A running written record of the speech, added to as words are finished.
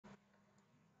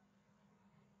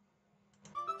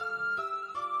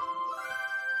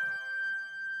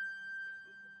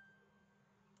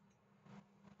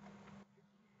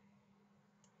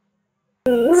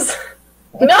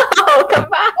No, come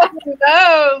back.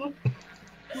 No.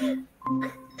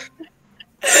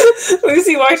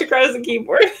 Lucy walked across the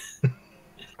keyboard.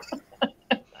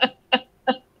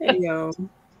 There you go.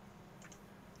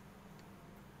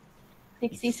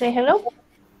 Dixie, say hello.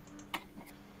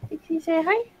 Dixie, say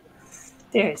hi.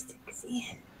 There's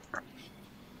Dixie.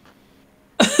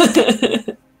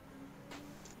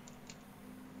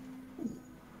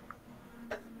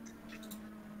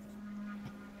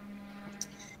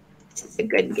 It's a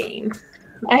good game.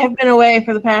 I have been away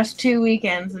for the past 2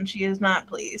 weekends, and she is not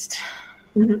pleased.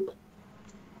 Mm-hmm.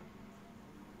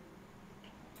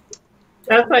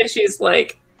 That's why she's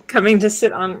like coming to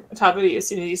sit on top of you as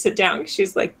soon as you sit down.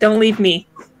 She's like, "Don't leave me.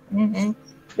 Mm-hmm.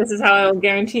 This is how I will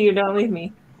guarantee you don't leave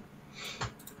me."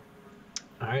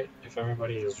 All right, if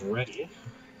everybody is ready,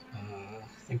 I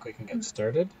think we can get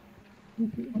started.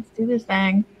 Let's do this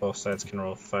thing. Both sides can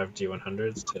roll 5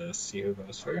 D100s to see who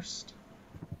goes first.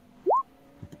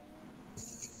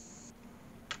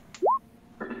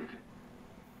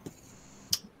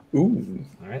 Ooh.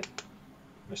 All right,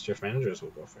 Mischief Managers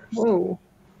will go first. Whoa.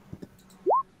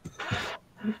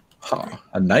 Huh.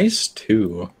 A nice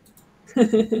 2. All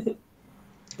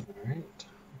right,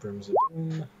 Brooms of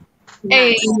Doom.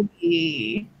 Hey.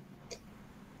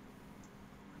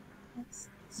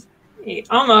 8.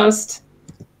 Almost.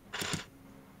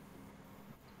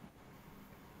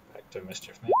 Back to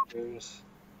Mischief Managers.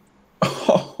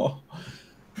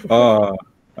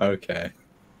 Okay.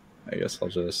 I guess I'll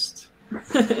just...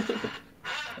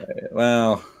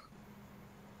 well,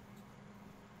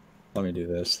 let me do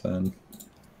this then.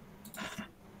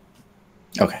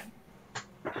 Okay.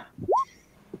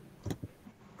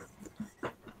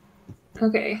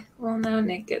 Okay. Well, now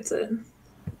Nick gets it.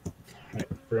 Right,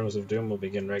 Brooms of Doom will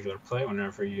begin regular play.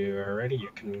 Whenever you are ready, you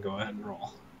can go ahead and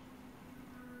roll.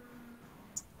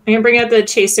 I'm gonna bring out the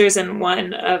chasers and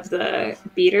one of the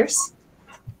beaters.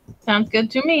 Sounds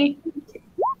good to me.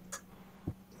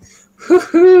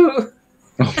 Woohoo!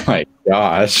 Oh my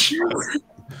gosh.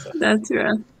 That's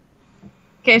rough.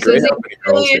 Okay, so Great.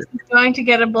 Julius is going to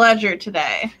get a bludger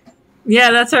today.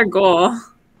 Yeah, that's our goal.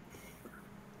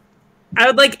 I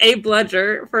would like a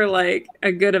bludger for like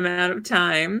a good amount of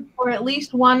time. For at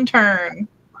least one turn.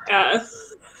 Yeah.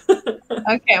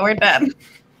 Okay, we're done.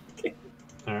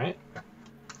 All right,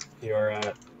 you are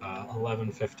at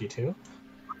 11:52.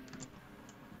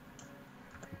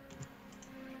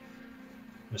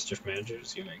 Mischief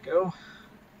Managers, you may go.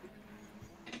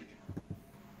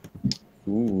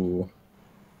 Ooh.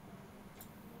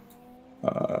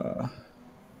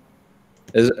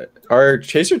 Are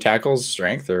chaser tackles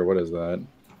strength or what is that?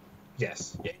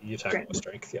 Yes, yeah, you tackle with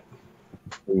strength. Yeah.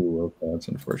 Ooh, okay, that's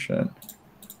unfortunate.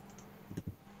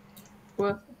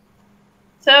 Well,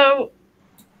 So,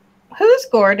 who's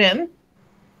Gordon?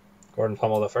 Gordon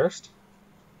Pummel the first.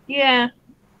 Yeah.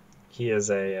 He is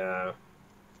a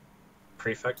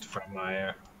prefect from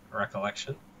my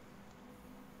recollection.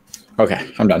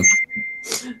 Okay, I'm done.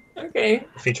 okay.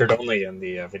 Featured only in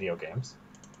the video games.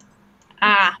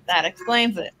 Ah, that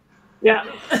explains it. Yeah.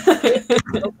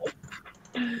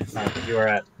 You are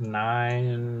at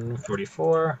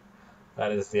 9:44.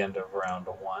 That is the end of round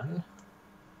 1.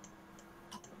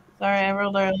 Sorry, I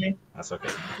rolled early. That's okay.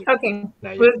 Okay.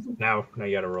 Now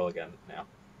you got to roll again now,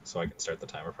 so I can start the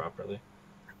timer properly.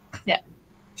 Yeah.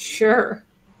 Sure.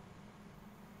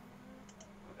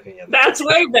 Okay, yeah, That's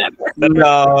way better. that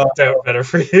worked out better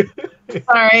for you.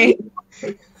 Sorry.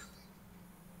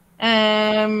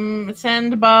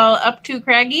 Send ball up to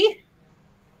Craggy.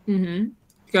 Mm-hmm.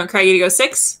 You want Craigie to go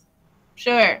 6?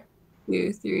 Sure.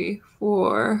 2, 3,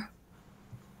 4,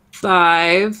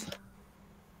 5,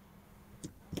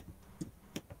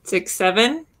 6,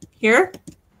 7. Here.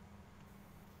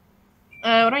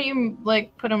 Why don't you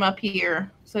like put him up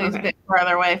here so he's a Okay. bit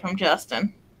farther away from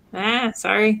Justin? Ah,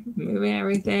 sorry. Moving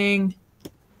everything.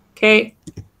 Okay.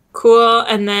 Cool.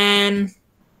 And then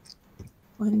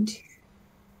 1, 2.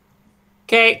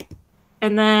 Okay.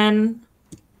 And then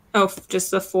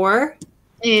just the 4.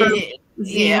 Yeah.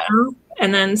 Zeno.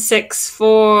 And then 6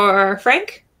 for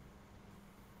Frank.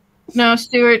 No,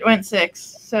 Stuart went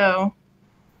 6, so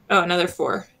Oh, another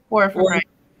 4. 4 for Frank.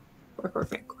 4 for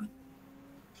Frank.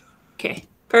 Okay.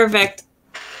 Perfect.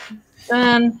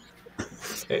 Then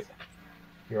Okay,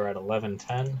 you're at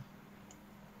 11:10.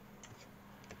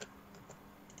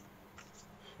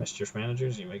 Mischief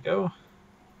Managers, you may go.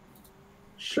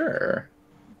 Sure.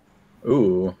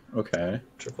 Ooh, okay.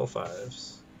 Triple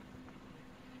 5s.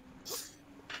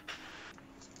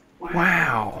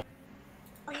 Wow.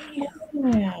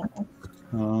 yeah.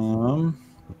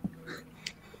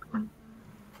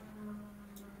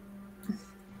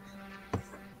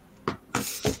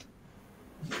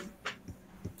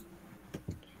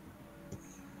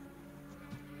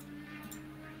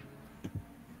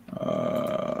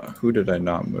 Who did I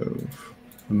not move?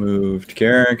 I moved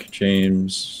Garrick,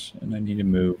 James, and I need to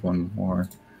move one more.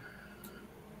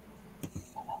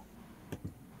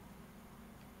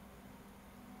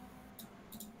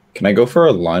 Can I go for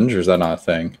a lunge, or is that not a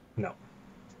thing? No.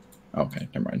 Okay,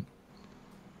 never mind.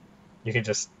 You can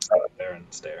just sit there and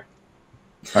stare.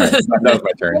 All right, that was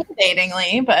my turn.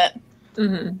 Intimidatingly, but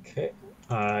Okay.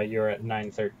 You're at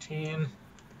 913.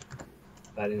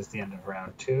 That is the end of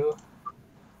round 2.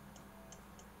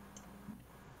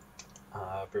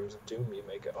 Brooms of Doom, you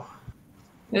may go.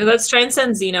 Now let's try and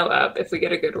send Zeno up if we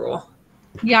get a good roll.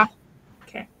 yeah.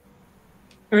 Okay.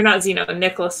 Or not Zeno,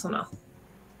 Nicholas will know.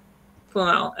 Will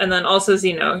know. And then also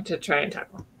Zeno to try and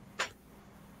tackle.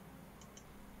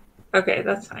 Okay,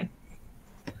 that's fine.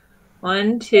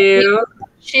 1, 2.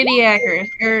 Shitty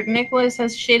accuracy. Or Nicholas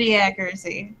has shitty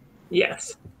accuracy.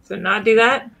 Yes. So not do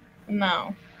that?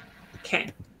 No. Okay.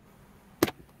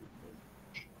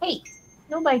 Hey,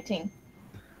 no biting.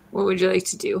 What would you like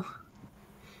to do?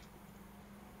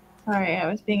 Sorry,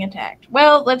 I was being attacked.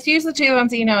 Well, let's use the 2 on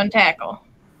Zeno and tackle.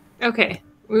 Okay.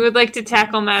 We would like to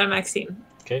tackle Madame Maxime.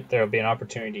 Okay, there will be an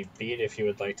opportunity beat if you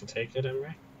would like to take it,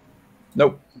 Emery.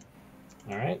 Nope.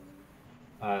 All right.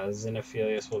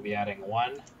 Xenophilius will be adding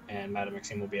 1, and Madame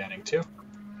Maxime will be adding 2.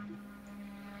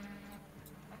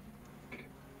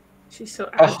 She's so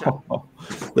agile. Oh,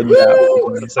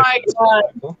 the It's my a God.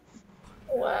 tackle.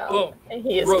 Wow. Oh, And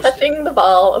he is roasted. touching the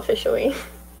ball officially.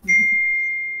 He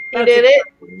That's did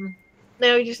a- it.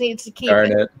 Now he just needs to keep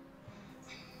Darn it. it.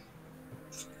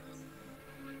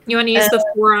 You want to use the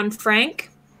 4 on Frank?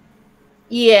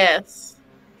 Yes.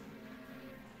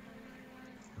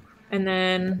 And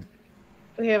then...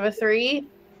 We have a 3.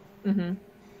 Mm-hmm.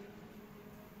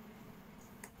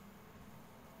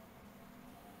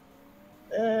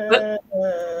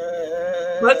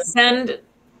 Let's send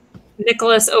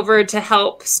Nicholas over to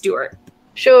help Stuart.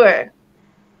 Sure.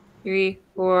 3,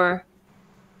 4,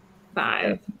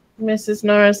 5. Mrs.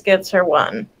 Norris gets her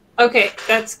 1. Okay,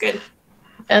 that's good.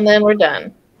 And then we're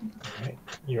done. All right.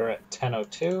 You're at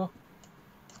 10:02.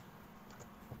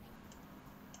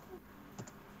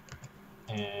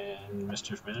 And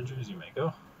Mischief Managers, you may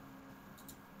go.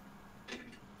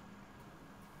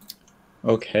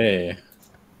 Okay.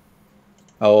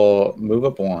 I'll move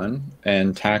up 1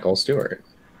 and tackle Stuart.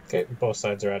 Okay, both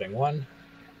sides are adding 1.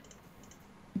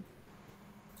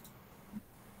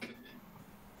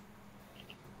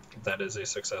 That is a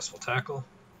successful tackle.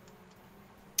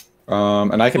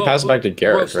 And I can Whoa, pass it back to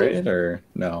Garrett, whoa, right? Or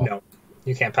no? No,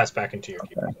 you can't pass back into your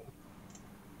keeper. Okay.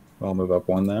 I'll move up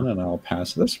 1 then, and I'll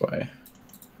pass this way.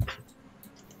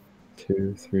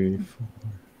 2, 3, 4.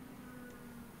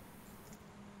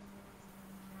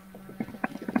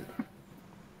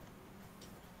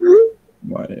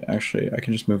 Why? Actually, I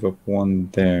can just move up 1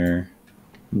 there,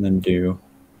 and then do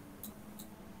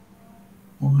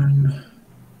 1,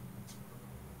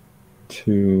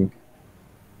 2,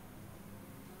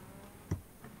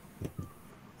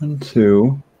 1,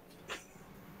 2.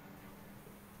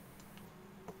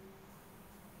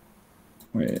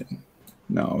 Wait,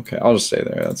 no, okay, I'll just stay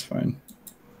there, that's fine.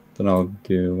 Then I'll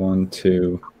do 1,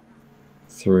 2,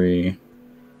 3,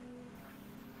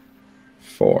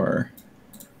 4.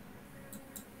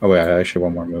 Oh wait, I actually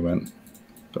have 1 more movement,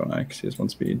 don't I? Because he has 1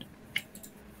 speed.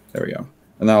 There we go.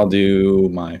 And then I'll do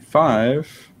my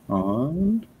 5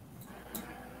 on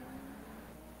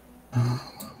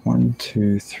 1,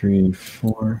 2, 3,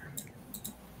 4.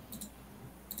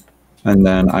 And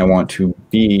then I want to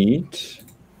beat.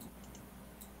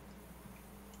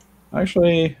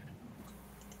 Actually,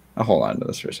 I'll hold on to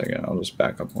this for a second. I'll just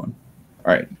back up 1.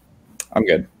 All right, I'm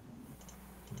good.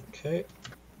 Okay.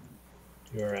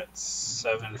 You're at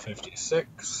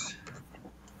 7:56.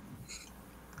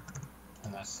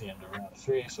 And that's the end of round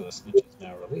 3, so the snitch is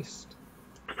now released.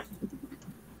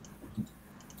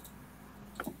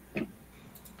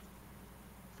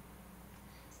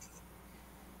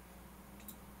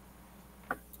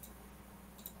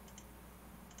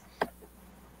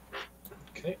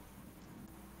 Okay.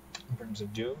 In terms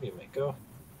of Doom, you may go.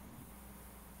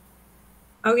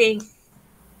 Okay,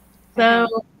 So,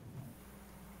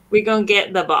 we gonna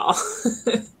get the ball.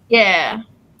 yeah.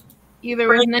 Either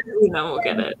with Nick Zeno will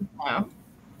get it. no.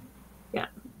 Yeah.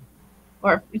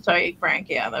 Or, sorry, Frank.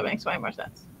 Yeah, that makes way more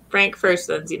sense. Frank first,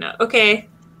 then Zeno. Okay.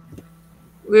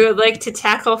 We would like to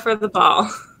tackle for the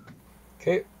ball.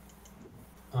 Okay.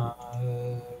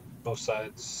 Both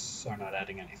sides are not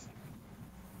adding anything.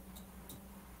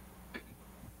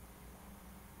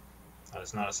 That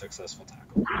is not a successful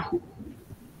tackle.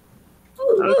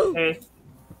 Okay.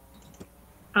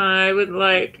 I would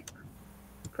like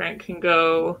Frank can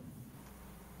go.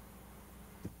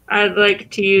 I'd like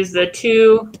to use the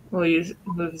 2. We'll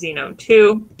move Zeno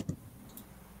 2.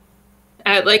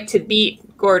 I'd like to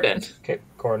beat Gordon. Okay,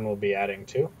 Gordon will be adding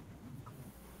 2.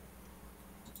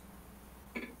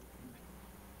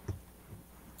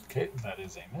 Okay, that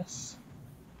is a miss.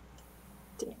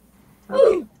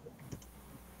 Okay.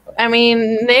 I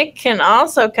mean, Nick can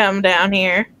also come down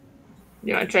here.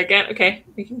 You want to try again? Okay,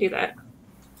 we can do that.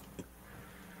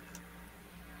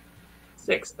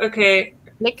 6. Okay.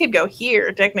 Nick could go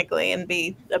here, technically, and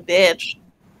be a bitch.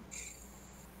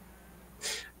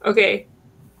 Okay.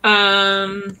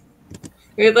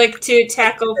 We'd like to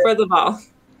tackle for the ball.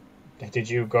 Did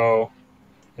you go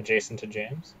adjacent to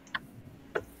James?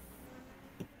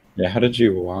 Yeah, how did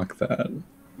you walk that?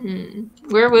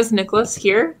 Where was Nicholas?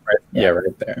 Here? Right. Yeah,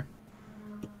 right there.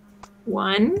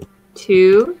 1,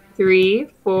 2, 3,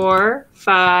 4,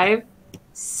 5,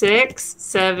 6,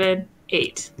 7,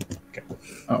 8. Okay.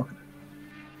 Oh.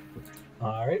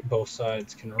 All right, both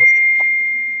sides can roll.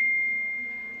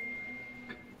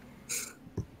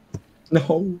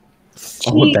 No.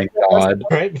 Oh, thank God. All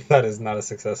right, that is not a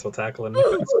successful tackle in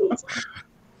defense.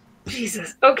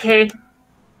 Jesus. Okay.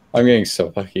 I'm getting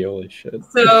so lucky. Holy shit.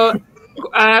 So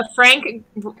Frank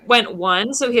went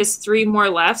 1, so he has 3 more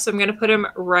left. So I'm going to put him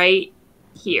right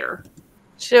here.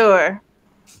 Sure.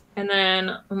 And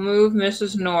then move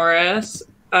Mrs. Norris,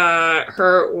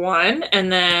 her 1.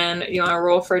 And then you want to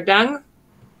roll for Dung?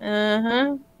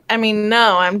 Uh-huh. I mean,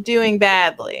 no, I'm doing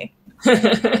badly.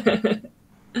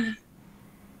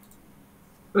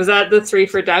 Was that the 3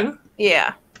 for Dung?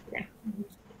 Yeah.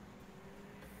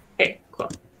 Okay, cool.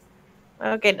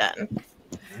 Okay, done.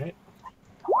 All right.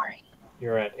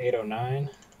 You're at 809.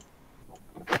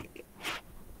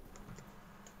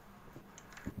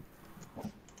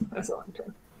 That's a long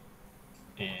turn.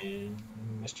 And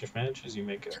Mischief manages, you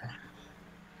may go.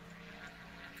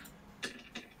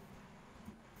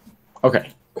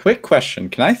 Okay, quick question.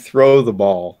 Can I throw the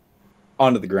ball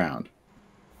onto the ground?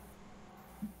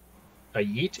 A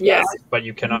yeet? Yes. But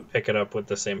you cannot pick it up with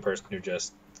the same person who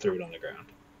just threw it on the ground.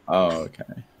 Oh,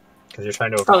 okay. Because you're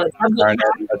trying to Oh, overcome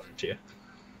you.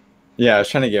 Yeah, I was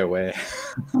trying to get away.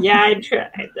 yeah, I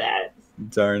tried that.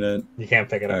 Darn it. You can't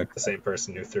pick it up with the same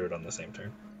person who threw it on the same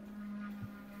turn.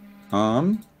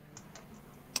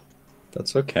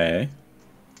 That's okay.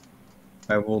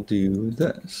 I will do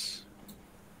this.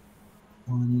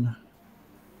 1.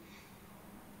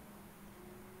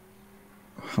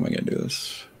 How am I gonna do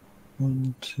this?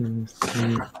 1, 2,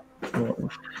 3, 4,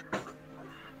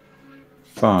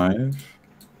 5.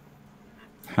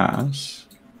 Pass.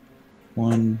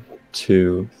 1,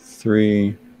 2,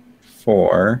 3,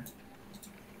 4.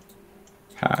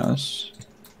 Pass.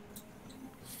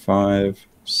 5,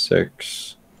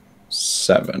 6,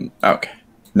 7. Okay.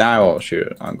 Now I'll shoot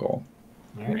it on goal.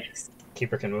 All right. Nice.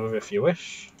 Keeper can move if you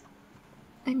wish.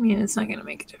 I mean, it's not going to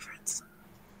make a difference.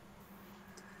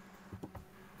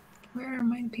 Where are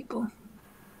my people?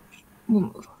 We'll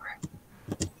move over.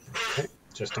 Okay.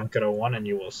 Just don't get a 1 and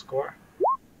you will score.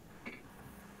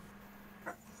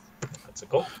 That's a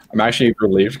goal. I'm actually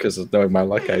relieved because knowing my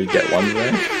luck, I get 1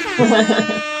 there.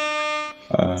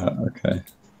 Okay.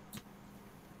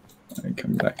 I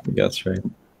come back to guess right.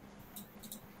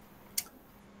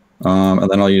 And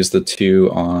then I'll use the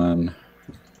 2 on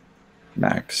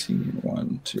Maxine.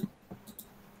 1, 2.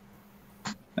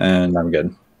 And I'm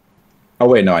good. Oh,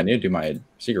 wait, no, I need to do my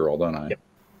secret roll, don't I? Yep.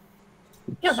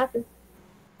 Yeah, happy.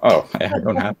 Oh, I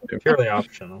don't have to. Purely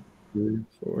optional. 3,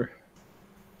 4,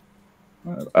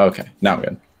 5. Okay, now I'm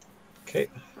good. Okay.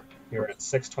 You're at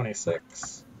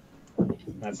 626.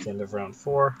 That's the end of round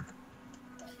 4.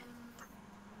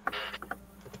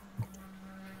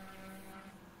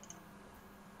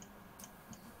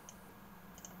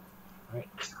 Alright,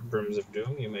 Brooms of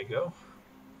Doom, you may go.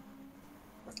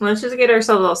 Let's just get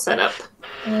ourselves all set up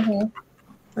Mm-hmm.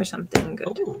 for something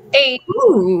good. Ooh. 8.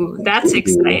 Ooh, that's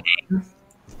exciting.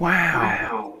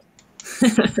 Wow.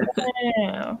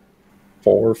 Yeah.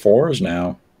 4 4s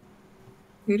now.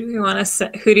 Who do we want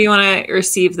to Who do you want to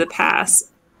receive the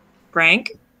pass?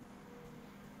 Frank?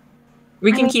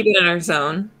 We can keep it in our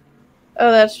zone.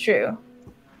 Oh, that's true.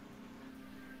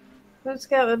 Who's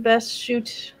got the best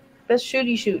shooty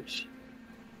shoot?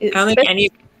 I don't think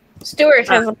any. Stuart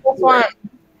has a full one.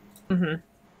 Mm-hmm.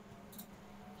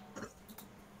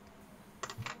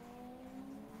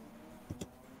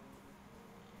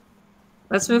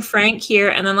 Let's move Frank here,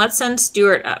 and then let's send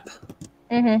Stuart up.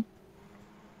 Mm-hmm.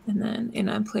 And then in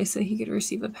a place that he could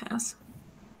receive a pass.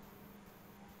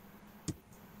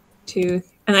 2.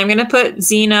 And I'm going to put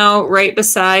Zeno right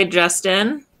beside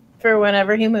Justin. For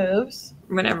whenever he moves.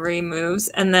 Whenever he moves.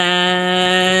 And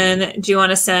then do you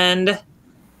want to send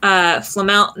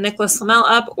Nicholas Flamel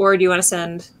up, or do you want to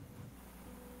send?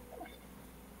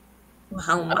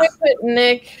 I'm gonna put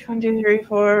Nick 1, 2, 3,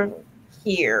 4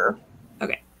 here.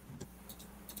 Okay.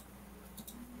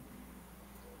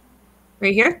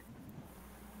 Right here?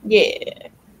 Yeah.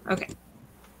 Okay.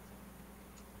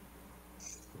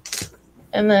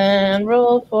 And then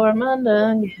roll for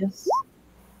Amanda. Yes.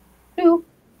 2.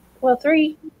 Well,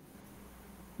 3.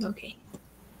 Okay.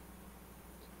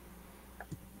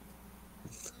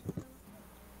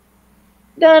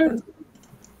 Done.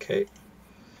 Okay.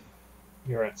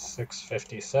 You're at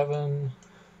 657.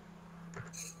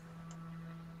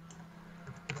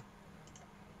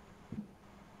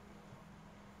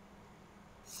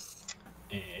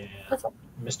 And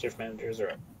Mischief managers are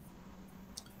up.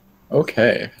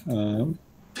 Okay.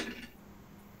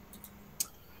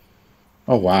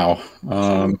 Oh wow.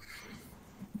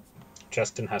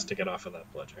 Justin has to get off of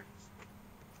that bludger.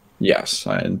 Yes,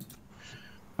 I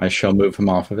shall move him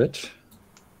off of it.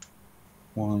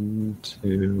 1,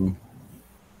 2,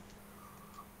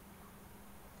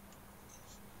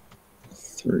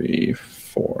 3,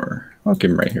 4. I'll keep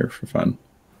him right here for fun.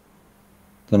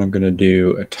 Then I'm gonna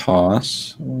do a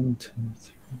toss. 1, 2,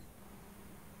 3.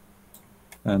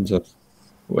 Ends up.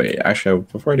 Wait, actually,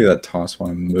 before I do that toss, I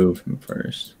want to move him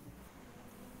first.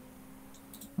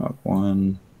 Up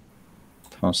 1.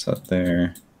 Toss that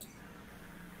there.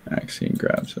 Actually, he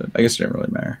grabs it. I guess it didn't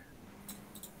really matter.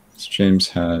 So James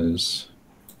has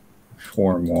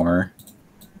 4 more.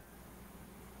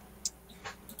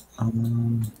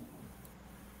 1,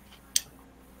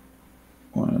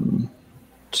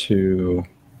 2,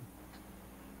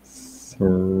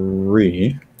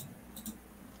 3.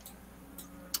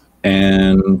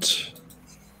 And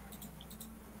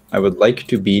I would like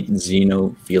to beat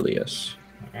Xenophilius.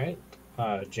 All right.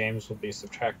 James will be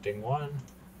subtracting 1.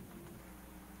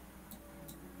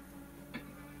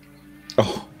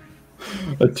 Oh,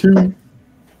 a 2.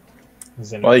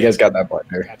 Well, you guys got that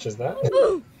partner. Catches that.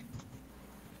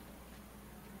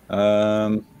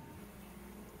 I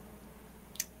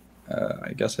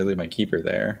guess I leave my keeper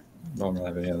there. Don't really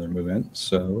have any other movement,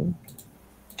 so.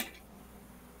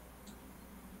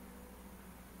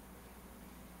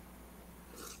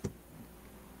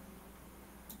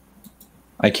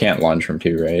 I can't launch from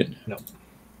 2, right? No.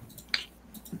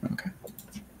 Okay.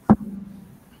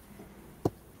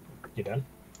 You done?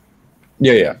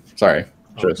 Yeah. Sorry.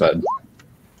 Should have said.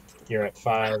 You're at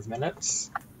 5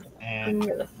 minutes. And I'm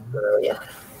gonna throw you.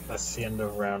 that's the end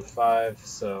of round 5.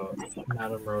 So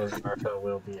Madam Rose Marta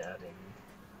will be adding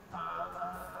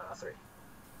 3.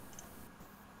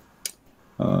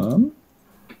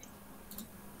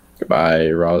 Goodbye,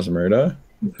 Rosmerta.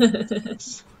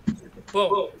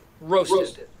 Boom.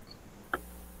 Roasted.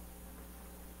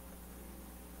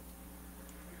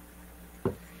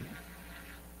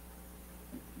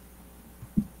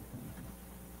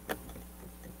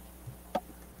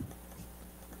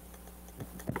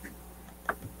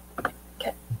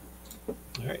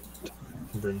 All right.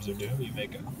 Brooms are due. You may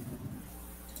go.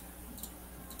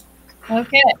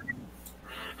 Okay.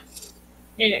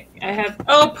 Yeah, I have.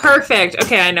 Oh, perfect.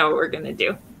 Okay, I know what we're gonna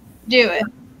do. Do it.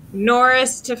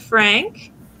 Norris to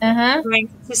Frank. Uh-huh.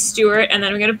 Frank to Stuart, and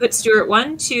then we're gonna put Stuart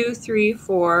 1, 2, 3,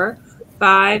 4,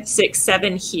 5, 6,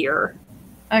 7 here.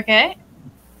 Okay.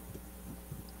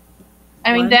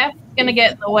 I mean, 1. that's going to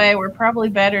get in the way. We're probably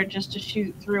better just to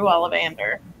shoot through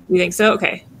Ollivander. You think so?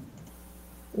 Okay.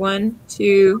 1,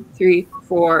 2, 3,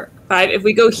 4, 5. If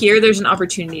we go here, there's an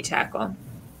opportunity tackle.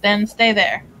 Then stay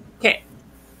there. Okay.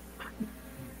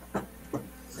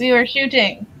 We were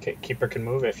shooting. Okay, keeper can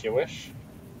move if you wish.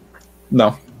 No.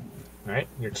 All right,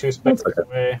 you're 2 specters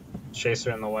away.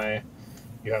 Chaser in the way.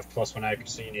 You have +1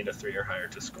 accuracy. You need a 3 or higher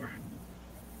to score.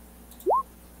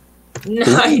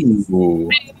 Nice. Ooh.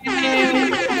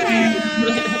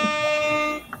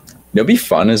 It'd be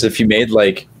fun is if you made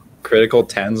like critical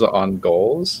 10s on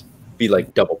goals, be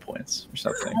like double points or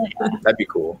something. That'd be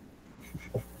cool.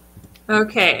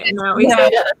 Okay, and now we Yeah,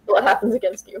 have, that's what happens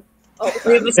against you. All the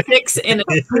we have time. a 6 and a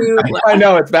 2 left. I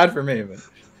know it's bad for me, but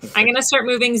I'm going to start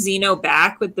moving Zeno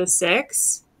back with the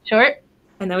 6. Short.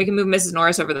 And then we can move Mrs.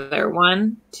 Norris over there.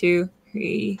 1, 2,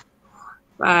 3,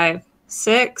 4, 5,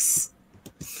 6.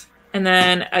 And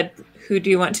then who do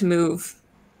you want to move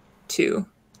to?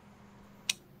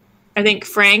 I think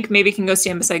Frank maybe can go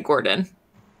stand beside Gordon.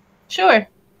 Sure.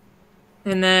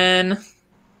 And then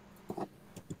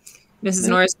Mrs.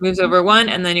 Norris moves over 1,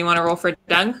 and then you want to roll for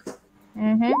Doug?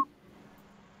 Mm-hmm.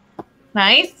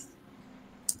 Nice.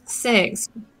 6.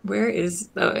 Where is...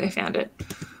 Oh, I found it.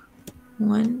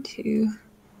 1, 2,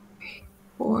 3,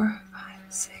 4, 5,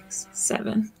 6,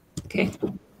 7. Okay.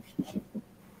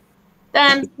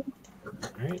 Done.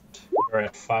 Alright. You're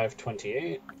at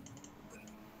 528.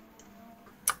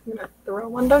 I'm gonna throw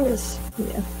Mundungus.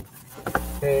 Yeah.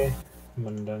 Okay.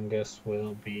 Mundungus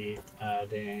will be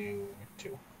adding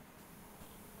 2.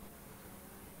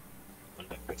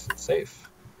 Mundungus is safe.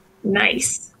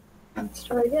 Nice. Let's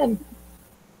try again.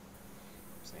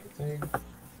 Same thing.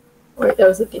 Wait, that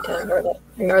was a D10. Ignore that.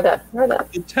 Ignore that. Ignore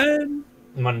that. The 10.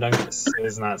 Mundungus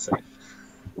is not safe.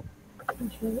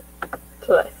 That's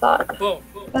what I thought.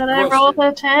 But I rolled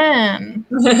a 10.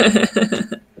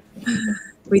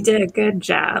 We did a good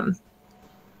job.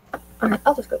 Alright,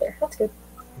 I'll just go there. That's good.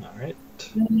 Alright.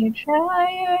 You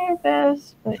try your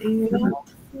best, but you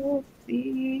don't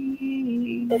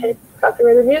succeed. Hey,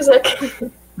 copyrighted music.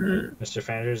 Mr.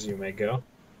 Fanders, you may go.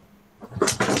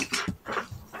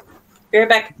 Be right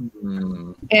back.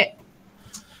 Okay.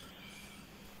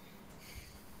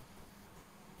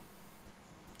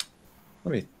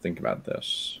 Let me think about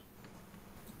this.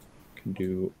 Can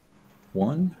do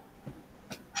 1.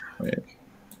 Wait.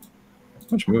 How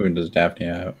much movement does Daphne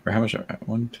have? Or how much?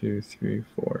 1, 2, 3,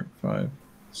 4, 5,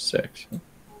 6.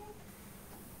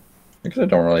 Because I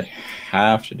don't really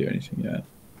have to do anything yet.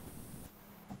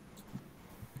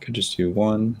 I could just do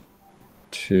 1,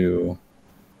 2.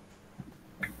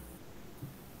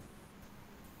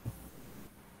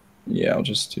 Yeah, I'll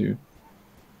just do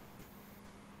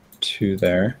 2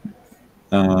 there.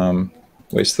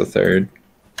 Waste the 3rd.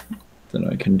 Then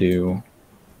I can do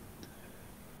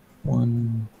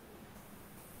 1,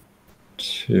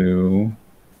 2.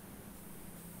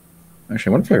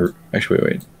 Actually, what if I actually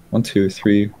wait. 1, 2,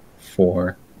 3,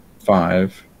 4,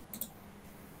 5.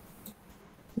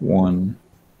 1,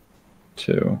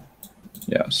 2.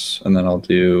 Yes, and then I'll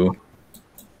do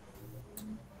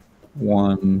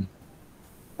 1,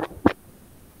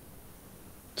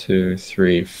 2,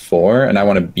 3, 4, and I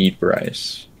want to beat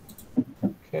Bryce.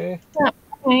 Okay.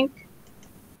 Hank.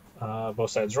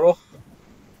 Both sides roll.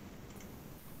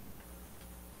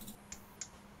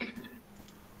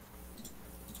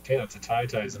 Okay, that's a tie.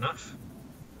 Tie is enough.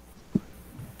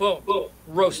 Boom.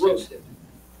 Roasted.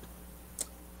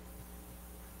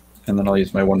 And then I'll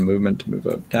use my 1 movement to move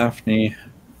up Daphne.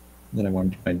 Then I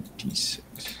want to do my D6.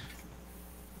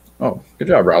 Oh, good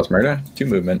job, Rosmerta. 2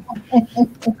 movement.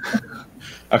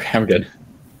 Okay, I'm good.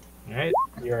 Alright,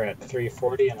 you're at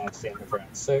 340, and that's the end of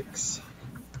round 6.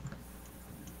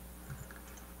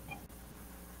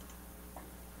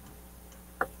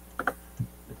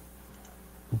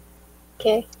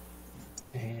 Okay.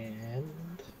 And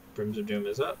Brooms of Doom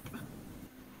is up.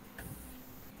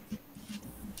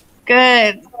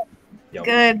 Good. Yep.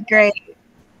 Good. Great.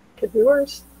 Could be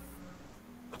worse.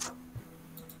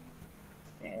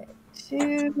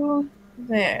 2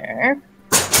 there.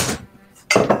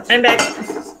 I'm back.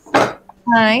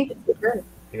 Hi.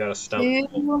 You got a stump.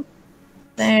 2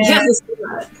 there. Yes.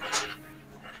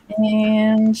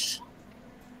 And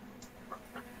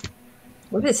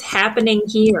What is happening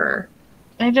here?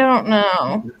 I don't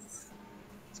know.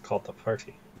 It's called the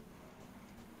party.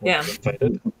 Yeah.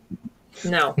 Invited.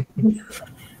 No.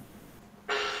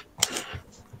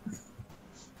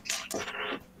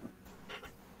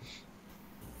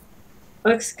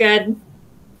 Looks good.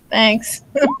 Thanks.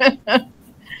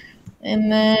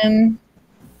 And then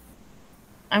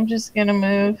I'm just going to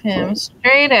move him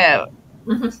straight out.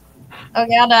 Mhm.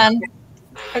 Okay, all done.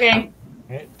 Okay.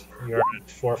 Alright, you're at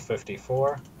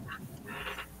 454.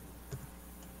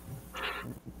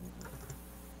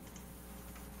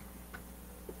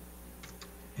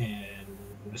 And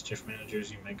Mischief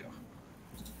Managers, you may go.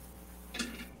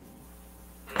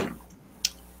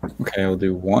 Okay, I'll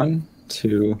do 1,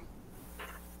 2.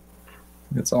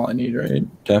 That's all I need, right?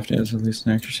 Daphne has at least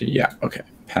an accuracy. Yeah, okay.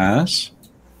 Pass.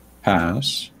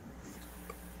 Pass.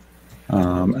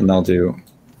 And I'll do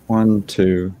 1,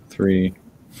 2, 3,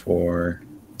 4,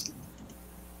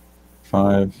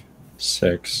 5,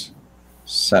 6,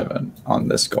 7 on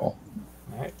this goal.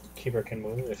 Alright, Keeper can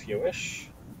move if you wish.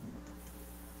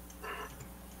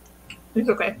 It's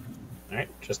okay. Alright,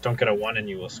 just don't get a 1 and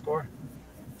you will score.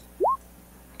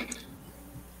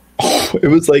 Oh, it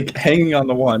was like hanging on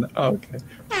the 1. Oh, okay.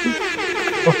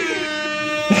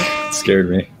 It scared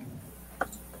me.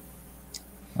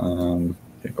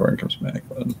 Okay, Gordon comes back.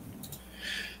 And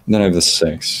then I have the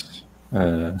 6. I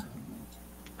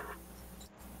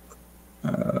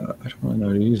don't really know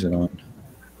how to use it on.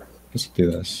 Let's do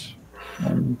this.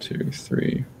 1, 2,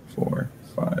 3, 4,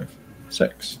 5,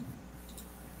 6.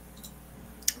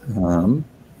 1,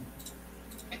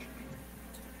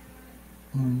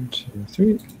 2,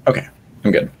 3. Okay,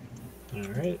 I'm good.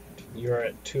 Alright, you're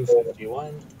at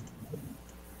 251.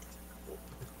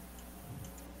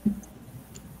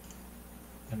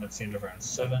 And the That's the end of round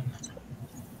 7.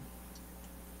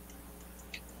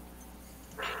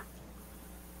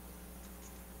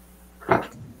 I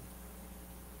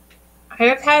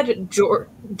have had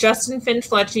Justin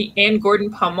Finch-Fletchy and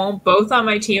Gordon Pummel both on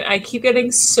my team. I keep getting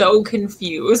so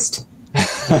confused. Wow,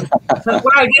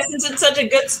 I guess it's in such a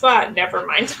good spot. Never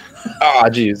mind. Oh,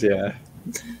 jeez, yeah.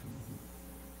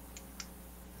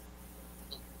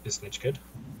 Is Snitch good?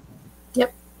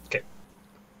 Yep. Okay.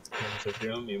 So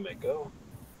Doom, you may go.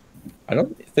 I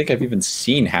don't think I've even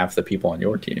seen half the people on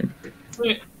your team.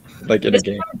 Wait, Like in a Is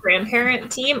game. it a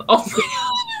grandparent team? Oh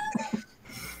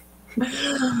my god.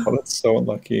 Oh, that's so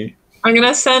unlucky. I'm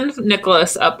gonna send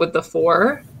Nicholas up with the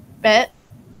 4. Bet.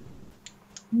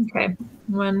 Okay.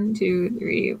 1, 2,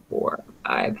 3, 4,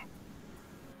 5,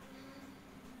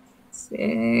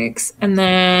 6, and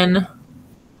then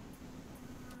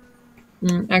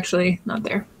actually not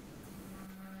there.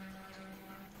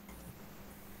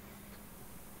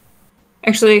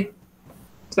 Actually,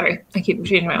 sorry, I keep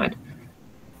changing my mind.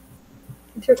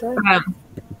 It's your time.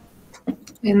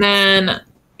 And then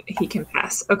he can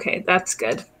pass. Okay, that's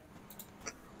good.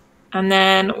 And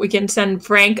then we can send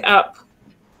Frank up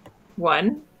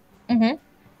 1. Mm-hmm.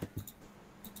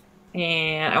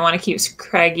 And I want to keep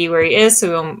Craggy where he is,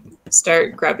 so we'll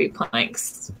start grubby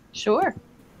planks. Sure.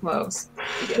 Whoa.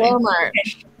 Slow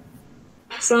march.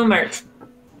 Slow march.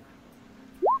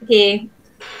 Okay.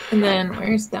 And then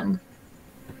where's Dung?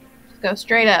 Go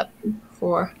straight up.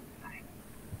 4.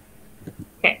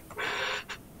 Okay.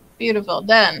 Beautiful.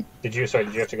 Done. Did you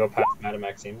have to go past Madam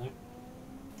Maxine there?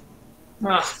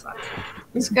 Oh, fuck.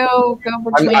 Let's go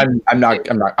between. I'm not.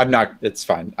 It's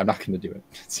fine. I'm not going to do it.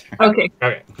 It's all right. Okay,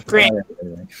 Okay. great.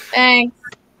 Anyway. Thanks.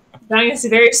 Dung is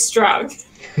very strong.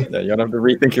 Yeah, you don't have to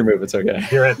rethink your move. It's okay.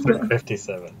 You're at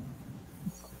 57.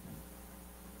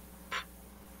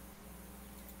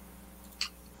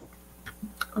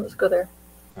 I'll just go there.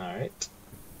 Alright.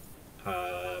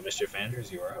 Mischief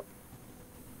Andrews, you are up.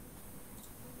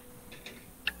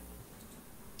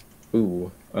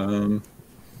 Ooh.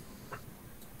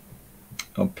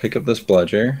 I'll pick up this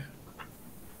bludger.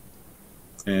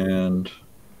 And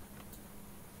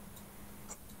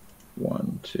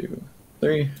 1, 2,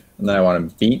 3. And then I want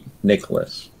to beat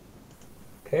Nicholas.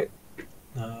 Okay.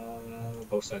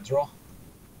 Both sides roll.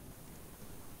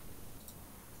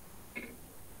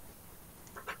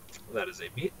 That is a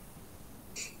beat.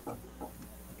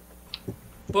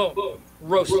 Boom.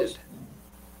 Roasted.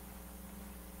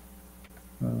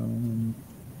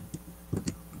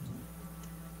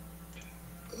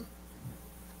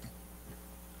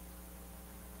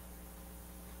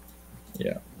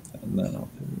 Yeah, and then I'll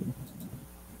do.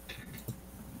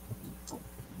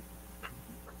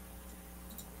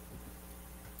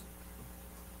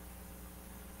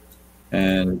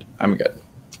 And I'm good.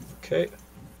 Okay.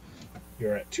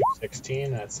 You're at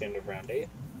 216. That's the end of round 8.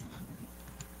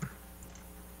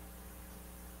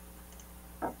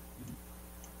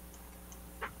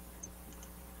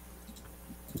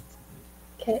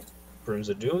 Okay. Brooms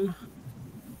of Doom.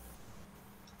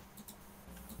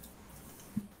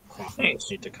 Nice.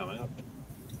 Need to come out.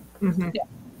 Mm-hmm. Yeah.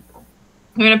 I'm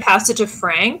going to pass it to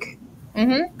Frank.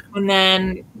 Mm-hmm. And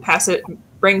then pass it,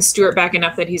 bring Stuart back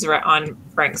enough that he's right on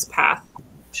Frank's path.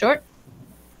 Sure.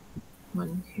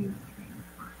 1, 2, 3.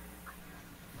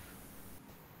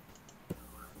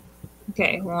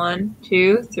 Okay, 1,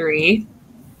 2, 3.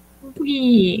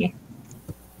 Whee.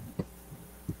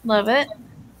 Love it.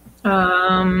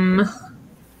 4.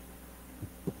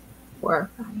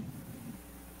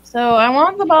 So I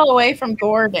want the ball away from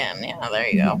Gordon. Yeah, there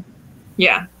you go.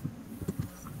 Yeah.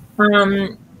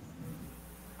 And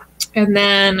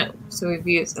then, so we've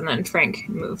used, and then Frank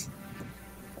move.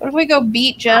 What if we go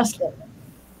beat Justin?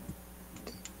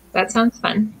 That sounds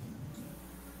fun.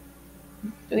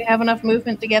 Do we have enough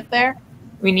movement to get there?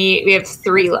 We have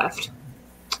 3 left.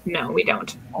 No, we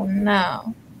don't. Oh,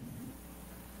 no.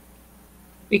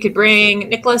 We could bring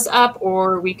Nicholas up,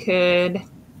 or we could,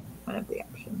 one of the options.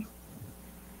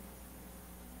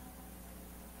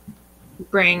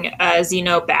 Bring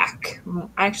Zeno back.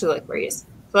 I actually like where he is.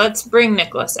 So let's bring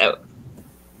Nicholas out.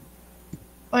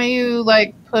 Why don't you,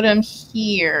 like, put him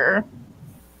here?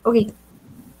 Okay.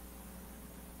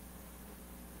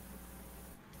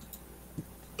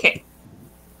 Okay.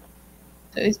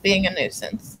 So he's being a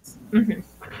nuisance. Mm-hmm.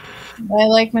 I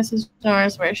like Mrs.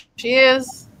 Norris where she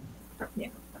is. Yeah.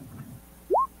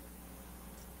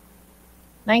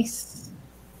 Nice.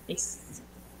 Nice.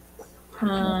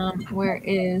 Where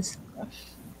is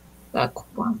the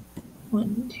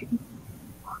one, 2,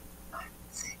 5,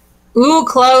 6. Ooh,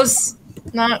 close.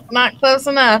 Not close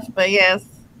enough, but yes.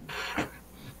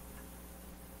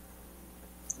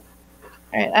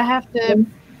 Alright, I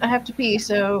have to pee,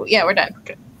 so yeah, we're done.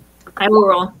 I will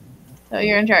roll. So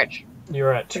you're in charge.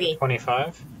 You're at Okay.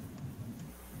 225.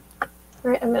 All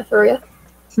right, I'm gonna throw you.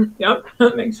 Yep,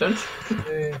 that makes sense.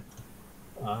 Okay.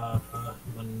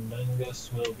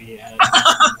 Mundungus will be at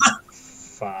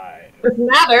 5. Doesn't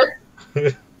matter.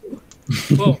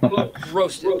 Boom.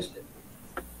 Roasted.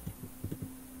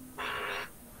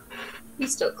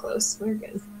 He's still close. We're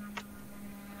good.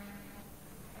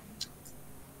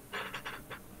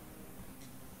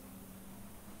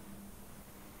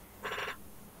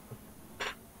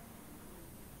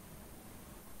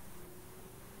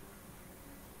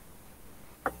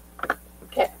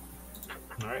 Okay.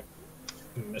 All right.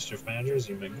 Mischief managers,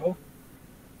 you may go.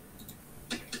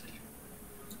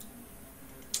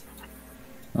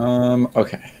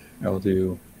 Okay. I will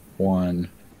do 1.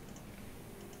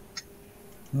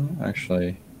 Well,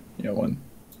 actually, yeah, 1,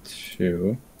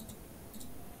 2.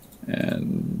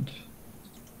 And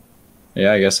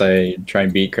yeah, I guess I try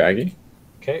and beat Craggy.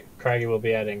 Okay. Craggy will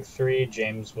be adding 3.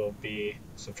 James will be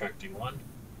subtracting 1.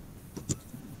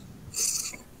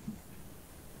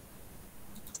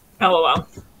 LOL.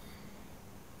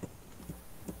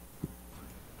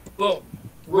 Boom.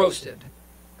 Roasted.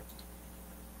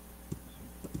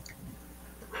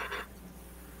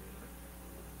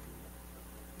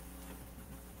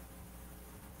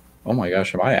 Oh my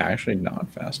gosh, am I actually not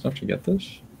fast enough to get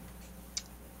this?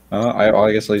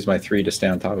 I guess it leaves my 3 to stay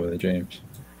on top of it, James.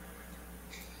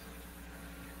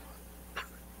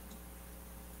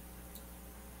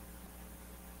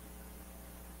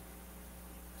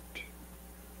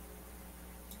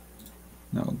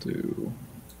 I'll do...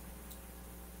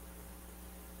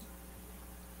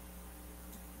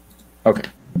 Okay.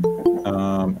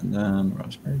 And then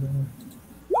Raspberry.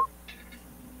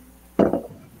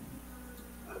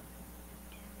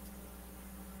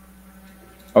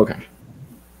 Okay.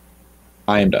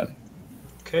 I am done.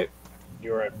 Okay.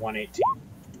 You're at 118.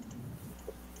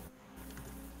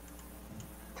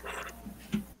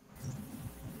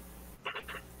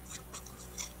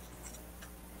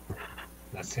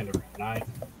 That's the end of round 9.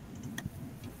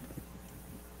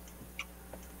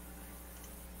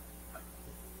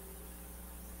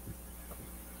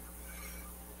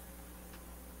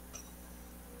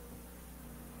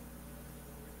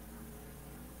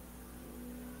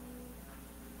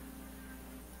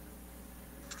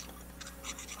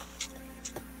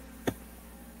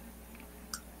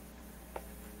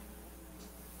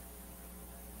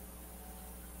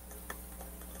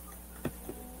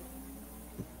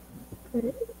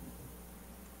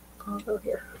 I'll go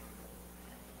here.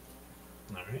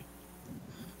 All right.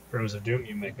 Brooms of Doom,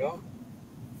 you may go.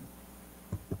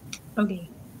 Okay.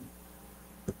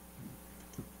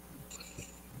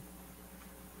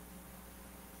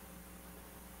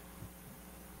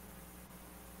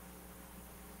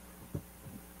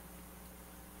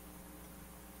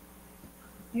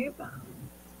 Yep.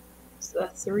 So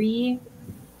that's 3.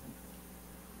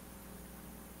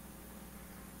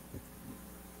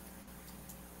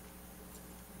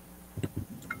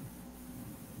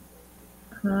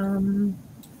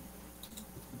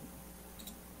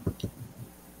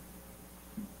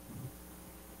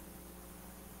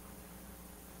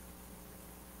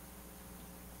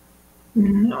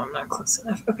 No, I'm not close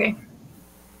enough. Okay.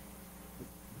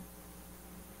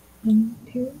 1,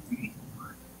 2, 3,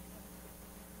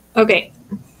 4. Okay.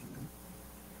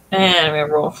 And I'm gonna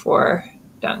roll for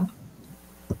dung.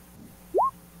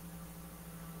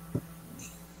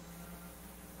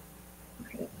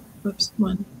 Okay. Oops,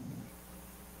 1.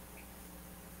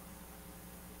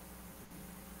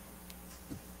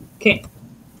 Okay.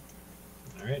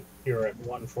 All right. You're at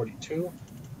 142.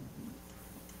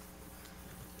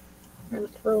 I'm gonna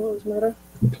throw Rosemary.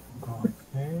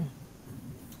 Okay.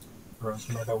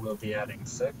 Rosemary will be adding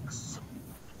 6.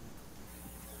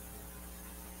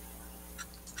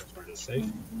 Rosemary is safe.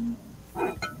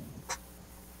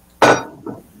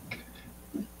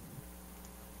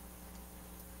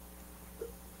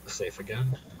 Safe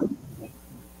again.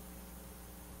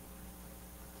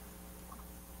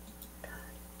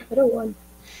 I don't want.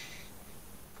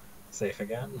 Safe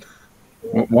again.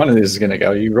 One of these is gonna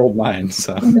go. You rolled mine,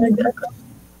 so.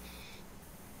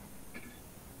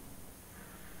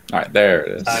 Alright, there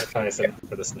it is. I probably said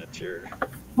for the snitch here.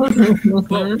 Boom.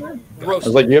 I was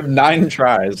Roasted. like, you have 9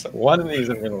 tries. One of these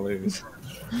I'm gonna lose.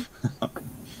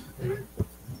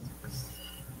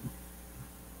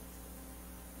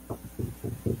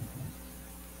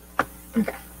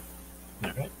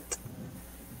 Alright.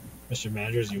 Mr.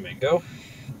 Managers, you may go.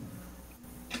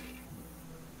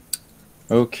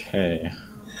 Okay.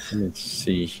 Let me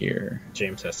see here.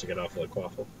 James has to get off of the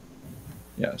quaffle.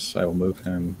 Yes, I will move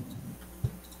him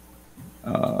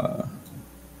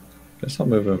Guess I'll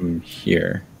move him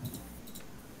here.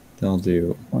 They'll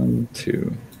do 1,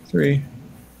 2, 3,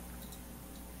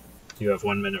 You have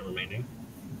 1 minute remaining.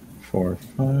 4,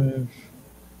 5.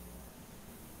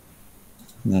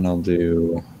 And then I'll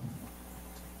do.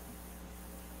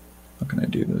 How can I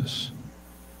do this?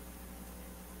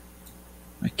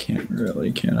 I can't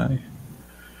really, can I?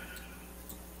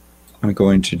 I'm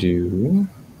going to do.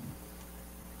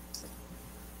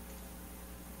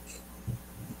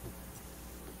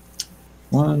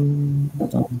 One.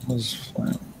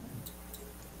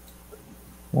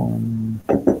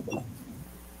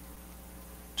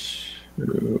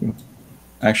 Two.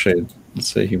 Actually, let's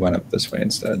say he went up this way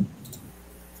instead.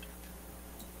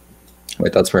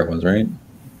 Wait, that's where it was, right?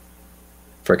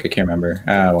 Frick, I can't remember.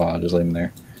 Ah, well, I'll just leave him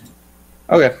there.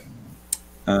 Okay.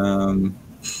 Do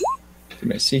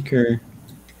my seeker.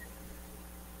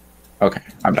 Okay,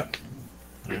 I'm done.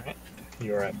 Alright.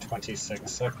 You're at 26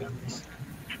 seconds.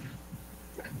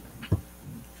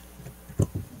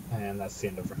 And that's the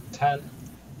end of round 10.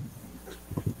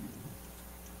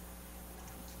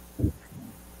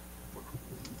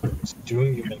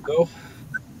 Doom, you may go.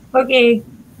 Okay.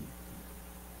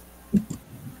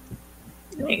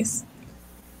 Nice.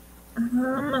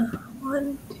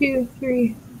 1, 2,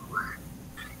 3, 4.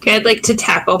 Okay, I'd like to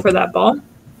tackle for that ball.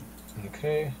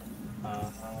 Okay.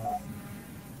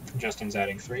 Justin's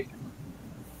adding 3.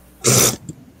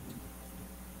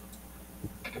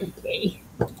 Okay.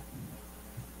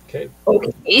 Okay.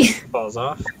 Okay. Falls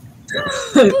off.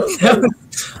 That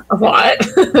was a lot.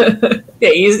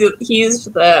 Okay, he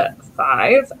used the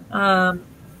 5. I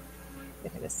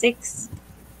have a 6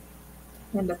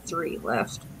 and a 3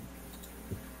 left.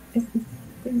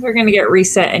 Things are gonna get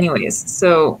reset anyways,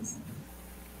 so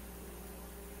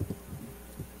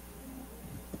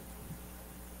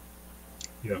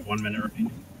You have 1 minute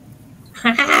remaining.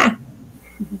 haha.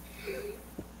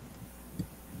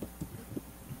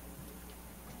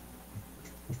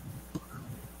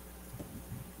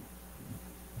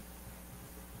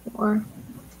 4.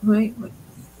 Wait.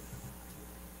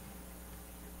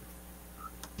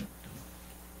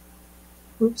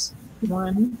 Oops.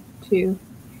 1, 2,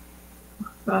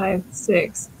 5,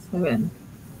 6, 7,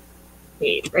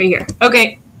 8. Right here.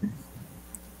 Okay.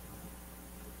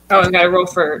 Oh, I gotta roll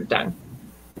for done.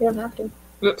 You don't have to.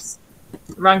 Oops.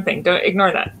 Wrong thing. Don't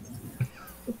ignore that.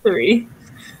 3.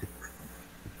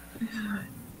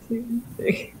 2,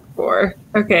 3, 4.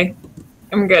 Okay.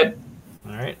 I'm good.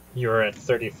 Alright. You're at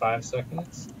 35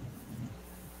 seconds.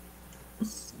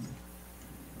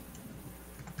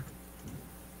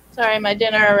 Sorry, my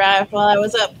dinner arrived while I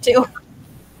was up too.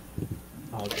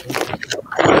 All good.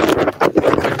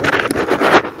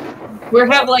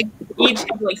 Each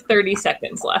have like 30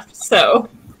 seconds left, so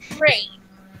Great.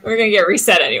 we're gonna get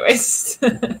reset anyways.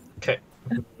 Okay.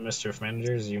 Mischief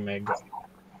managers, you may go.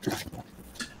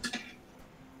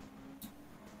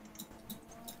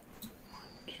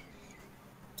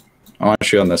 I want to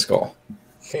shoot on this goal.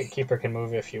 Okay, keeper can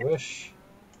move if you wish.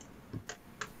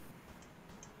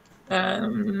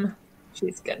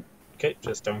 She's good. Okay,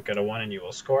 just don't get a 1 and you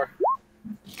will score.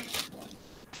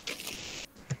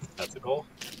 That's a goal.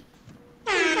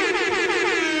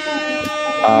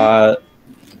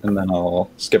 And then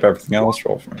I'll skip everything else,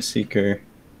 roll for my seeker.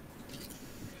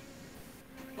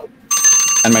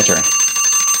 And my turn.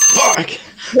 Fuck!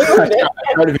 I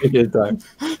tried to make it time.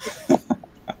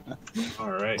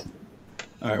 Alright.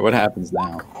 Alright, what happens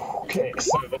now? Okay,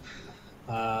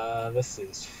 so this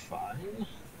is fun.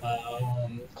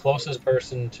 Closest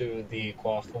person to the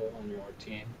quaffle on your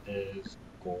team is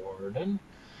Gordon.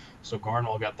 So Gordon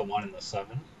will get the 1 and the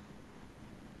 7.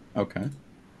 Okay.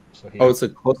 So Oh, it's the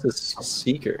closest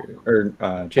seeker, or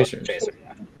chaser. Chaser,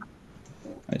 yeah.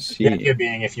 I see. The idea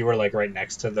being if you were like right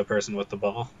next to the person with the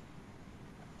ball,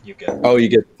 you get Oh, you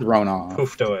get thrown off.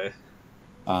 poofed away.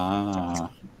 Ah.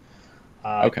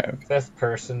 Okay. Fifth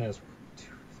person is 1, 2,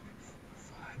 3,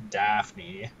 4, 5.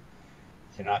 Daphne.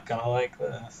 You're not gonna like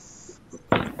this.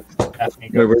 Daphne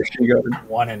Wait, goes where's she going?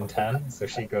 1 and 10, so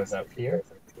she goes up here.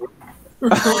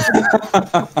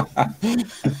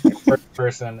 First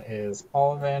person is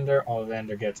Ollivander.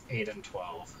 Ollivander gets 8 and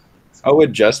 12. Oh,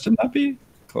 would Justin not be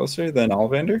closer than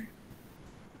Ollivander?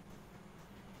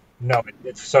 No,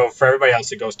 so for everybody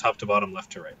else, it goes top to bottom,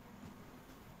 left to right.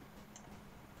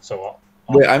 So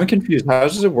Wait, I'm confused. How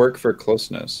does it work for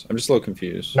closeness? I'm just a little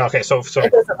confused. no, okay, so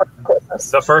It doesn't work with us.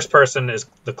 the first person is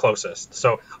the closest.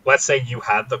 So let's say you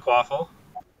had the quaffle.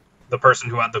 The person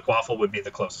who had the quaffle would be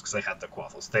the closest because they had the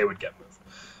quaffle, so they would get moved.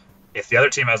 If the other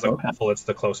team has the quaffle, it's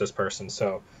the closest person.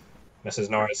 So Mrs.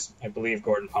 Norris, I believe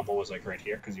Gordon Pummel was like right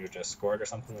here because you had just scored or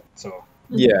something. So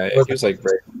Yeah, it was like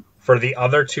right For the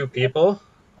other two people,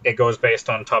 it goes based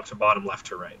on top to bottom, left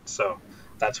to right. So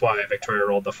that's why Victoria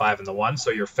rolled the 5 and the 1.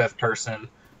 So your fifth person,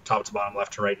 top to bottom,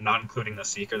 left to right, not including the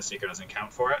Seeker doesn't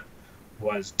count for it,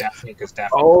 was Daphne, because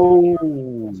Daphne.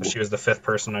 Oh. So she was the fifth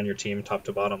person on your team, top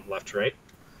to bottom, left to right.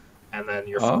 And then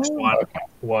your first one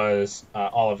was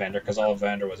Ollivander, because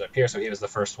Ollivander was up here, so he was the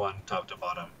first one, top to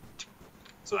bottom.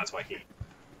 So that's why he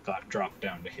got dropped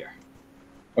down to here.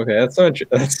 Okay, that's so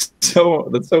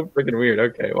freaking weird.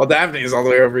 Okay, well, Daphne's all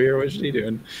the way over here. What's she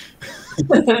doing?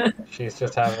 She's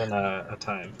just having a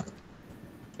time.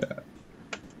 Yeah.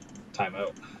 Time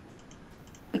out.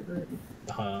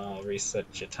 I'll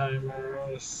reset your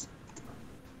timers.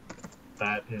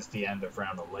 That is the end of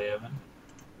round 11.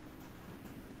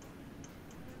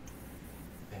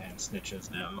 And Snitch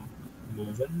is now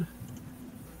moving.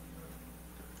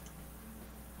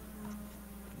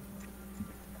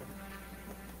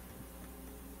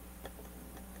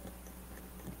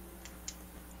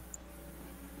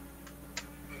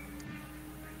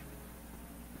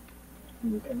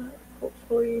 I'm gonna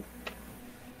hopefully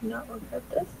not look at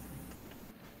this.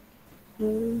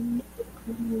 And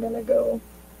I'm gonna go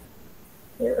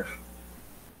here.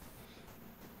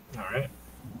 Alright.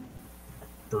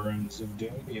 Brooms of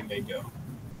Doom, you may go.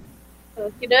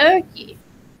 Okie dokie.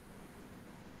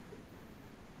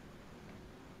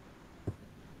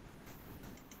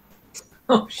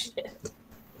 Oh shit.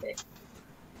 Okay.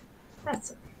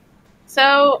 That's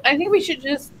So I think we should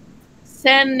just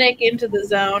send Nick into the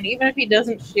zone, even if he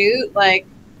doesn't shoot. Like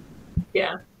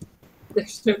yeah.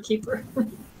 There's no keeper.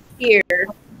 here,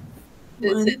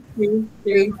 is 1, it? 2,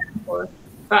 3, 4,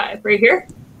 5. Right here.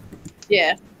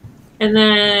 Yeah. And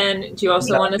then, do you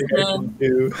also want to send?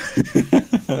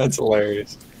 That's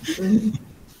hilarious.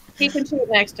 He can shoot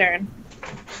next turn.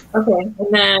 Okay, and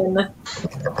then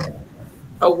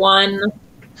a 1.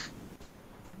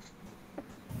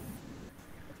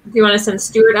 Do you want to send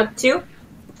Stuart up too?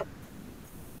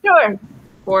 Sure.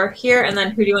 Or here, and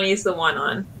then who do you want to use the 1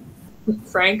 on?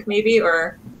 Frank, maybe?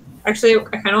 Or actually, I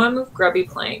kind of want to move Grubby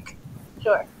Plank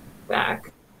Sure.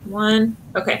 back. 1.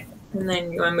 Okay, and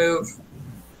then you want to move.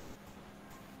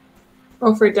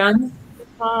 Oh, for done?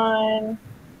 Fine.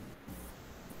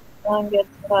 One gets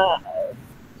 5.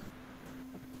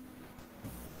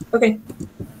 Okay.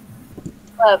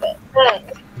 11.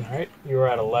 Alright, you were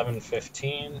at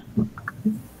 11:15.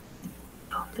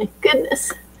 Oh, thank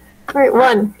goodness. All right,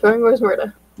 1. Going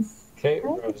Rosemurda. Okay,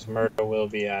 Rosemurda will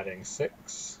be adding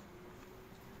 6.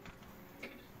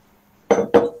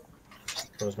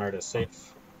 Rosemurda is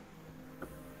safe.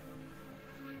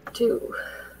 2.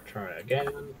 Try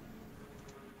again.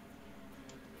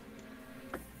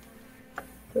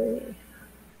 3.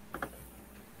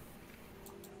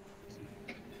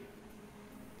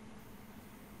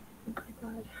 Oh my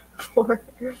god. 4.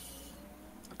 Here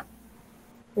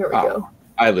we go.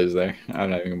 I lose there. I'm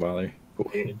not even gonna bother.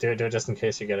 You do it just in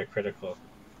case you get a critical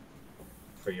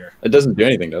for your. It doesn't do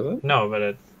anything, does it? No,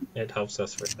 but it helps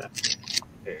us with that.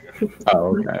 There you go.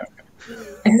 Oh, okay.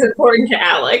 It's important to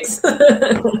Alex.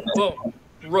 Boom.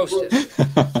 Roasted.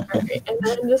 Alright, and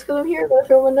then just because I'm here, I'm going to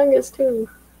throw Mundungus too.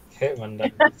 Okay, one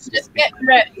done. Just getting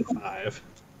ready. 5.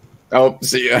 Oh,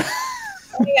 see ya.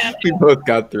 Yeah. We both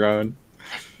got thrown.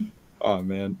 Oh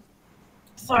man.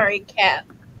 Sorry, cat.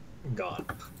 Gone.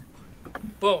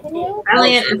 Boom. Boom.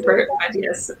 Valiant effort,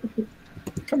 yes.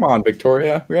 Come on,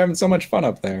 Victoria. We're having so much fun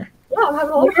up there. Yeah, I'm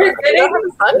having a lot of We're fun. You're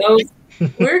having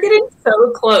fun? we're getting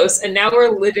so close, and now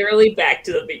we're literally back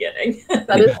to the beginning.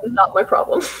 That is not my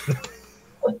problem.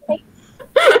 Come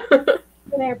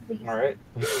here, please. Alright,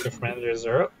 Mischief managers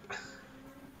are up.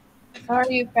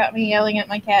 Sorry, you've got me yelling at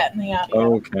my cat in the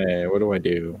audio. Okay, what do I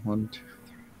do? 1, 2,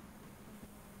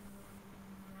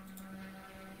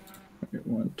 3.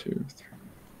 1, 2, 3.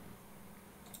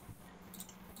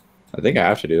 I think I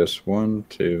have to do this. 1,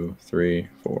 2, 3,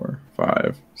 4,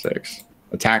 5, 6.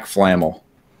 Attack Flammel.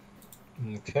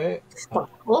 Okay.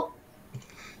 Cool.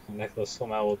 Nicholas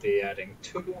Flamel will be adding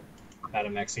 2.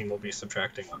 Adam Maxime will be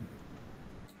subtracting 1.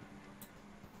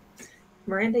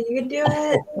 Miranda, you can do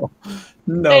it.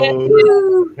 No.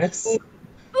 Woo! Miss.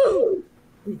 Ooh.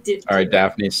 We did. All right,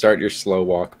 Daphne, start your slow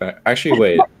walk back. Actually,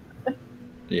 wait.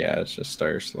 Yeah, let's just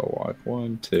start your slow walk.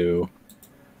 1, 2.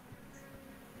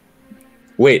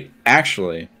 Wait,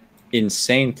 actually,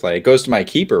 insane play. It goes to my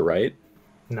keeper, right?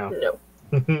 No. No.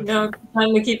 No,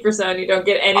 time to keep your zone. You don't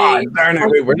get any. Oh, darn it.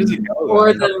 Wait, where does it go?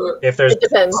 Or then? the If there's It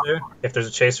depends. if there's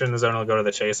a chaser in the zone, it'll go to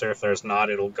the chaser. If there's not,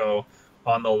 it'll go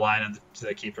on the line of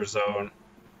the keeper zone,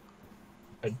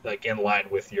 like in line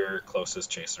with your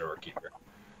closest chaser or keeper.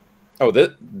 Oh,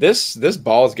 this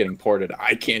ball is getting ported.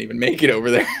 I can't even make it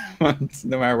over there,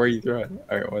 no matter where you throw it.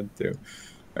 All right, 1, 2.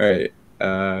 All right.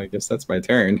 I guess that's my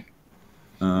turn.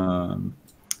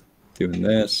 Doing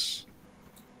this.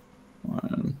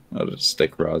 I'll just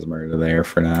stick Rosmer there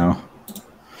for now.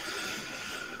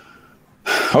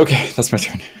 Okay, that's my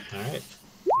turn. All right.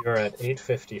 You're at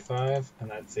 8:55, and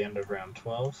that's the end of round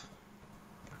 12.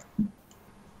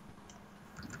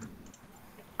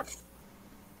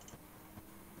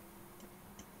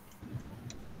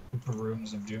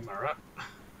 Brooms of Doom are up.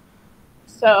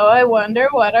 So I wonder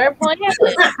what our plan is.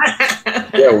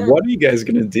 Yeah, what are you guys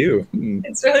gonna do?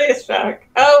 It's really a shock.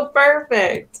 Oh,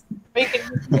 perfect. We can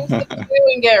just use the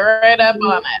 2 and get right up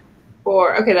on it.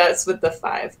 4. Okay, that's with the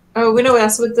 5. Oh, we know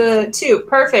that's with the 2.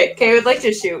 Perfect. Okay, I would like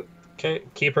to shoot. Okay,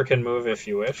 Keeper can move if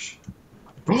you wish.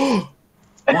 1,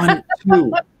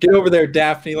 2. Get over there,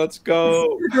 Daphne. Let's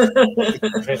go.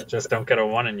 Okay, just don't get a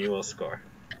 1 and you will score.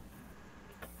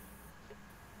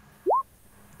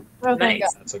 Oh, thank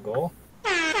Nice. God. That's a goal.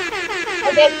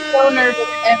 I get so nervous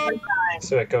every time.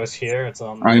 So it goes here. It's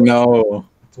on. I know.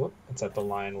 It's at the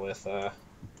line with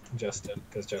Justin,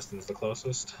 because Justin's the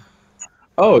closest.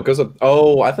 Oh, it goes up.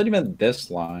 Oh, I thought you meant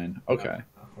this line. Okay.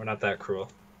 No, we're not that cruel.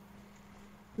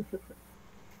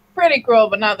 Pretty cruel,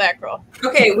 but not that cruel.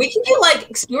 Okay, we can get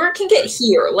like Stuart can get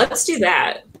here. Let's do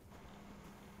that.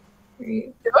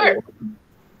 3, Sure.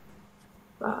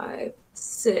 4, 5,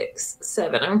 6,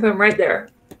 7. I'm gonna put him right there.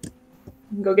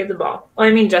 Go get the ball. Well,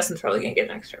 I mean, Justin's probably gonna get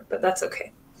an extra, but that's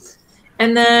okay.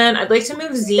 And then I'd like to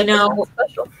move Zeno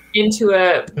into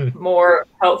a more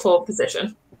helpful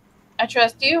position. I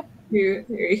trust you. 2,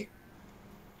 3,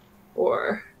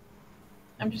 4.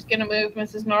 I'm just gonna move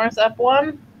Mrs. Norris up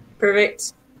 1,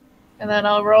 Perfect. and then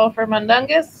I'll roll for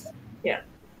Mundungus.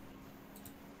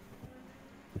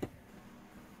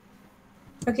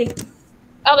 Okay.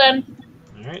 All done.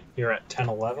 All right, you're at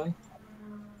 10:11.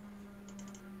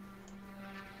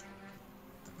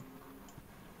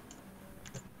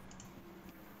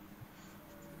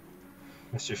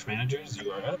 Mischief Managers, you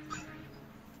are up.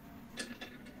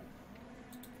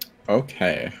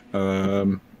 Okay.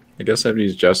 I guess I have to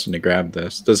use Justin to grab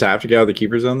this. Does it have to get out of the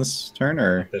keeper zone this turn,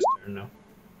 or? This turn, no.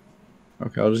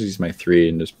 Okay, I'll just use my 3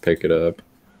 and just pick it up.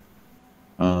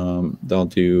 They'll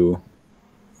do.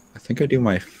 I think I do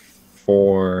my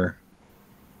 4.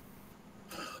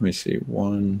 Let me see.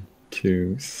 1,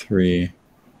 2, 3,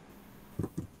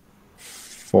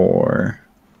 4.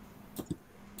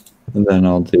 And then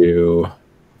I'll do.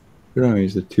 Who do I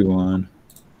use the 2 on?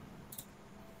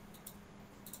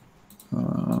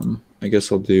 I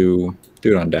guess I'll do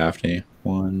it on Daphne.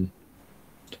 1,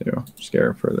 2.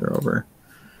 Scare her further over.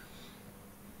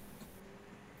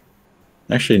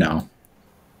 Actually, no.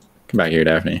 Come back here,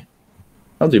 Daphne.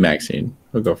 I'll do Maxine.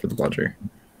 We'll go for the bludger.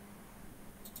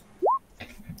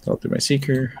 So I'll do my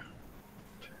Seeker.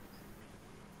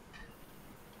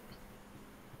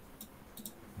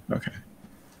 Okay.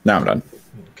 Now I'm done.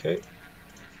 Okay.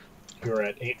 You're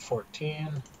at 8:14.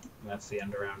 And that's the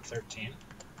end of round 13.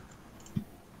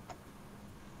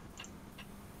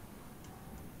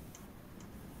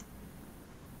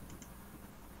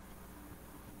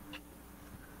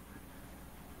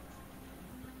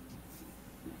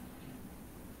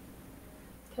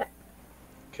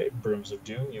 Okay, Brooms of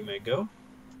Doom, you may go.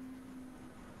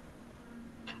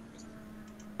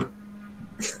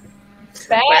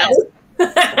 Bad.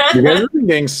 You guys have been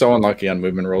getting so unlucky on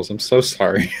movement rolls. I'm so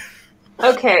sorry.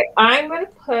 Okay, I'm going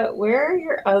to put, where are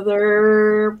your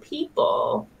other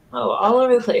people? Oh, all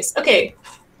over the place. Okay,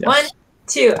 Yes. 1,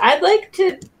 2. I'd like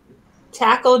to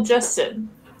tackle Justin.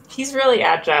 He's really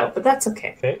agile, but that's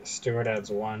okay. Okay, Stuart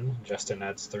adds 1, Justin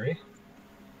adds 3.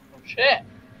 Oh, shit.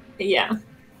 Yeah.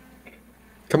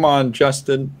 Come on,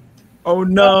 Justin. Oh,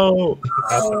 no.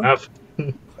 That's enough.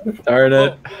 Darn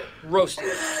it. Oh, roasted.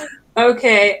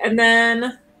 Okay, and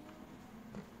then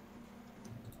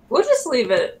we'll just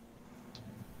leave it.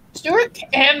 Stuart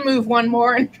can move 1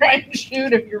 more and try and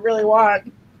shoot if you really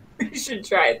want. We should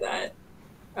try that.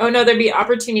 Oh no, there'd be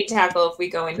opportunity tackle if we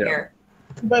go in Yeah. here.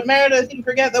 But Meredith, you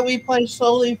forget that we play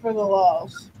solely for the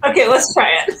lulz. Okay, let's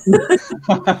try it.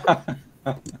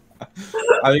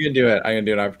 I'm gonna do it. I'm gonna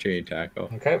do an opportunity tackle.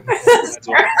 Okay, that's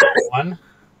 1.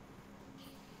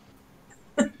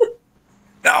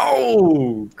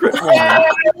 No! Great one.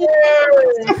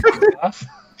 Off.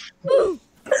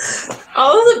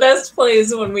 All of the best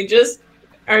plays when we just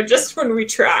are just when we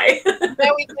try.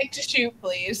 Now we'd like to shoot,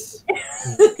 please.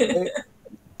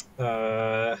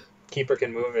 Keeper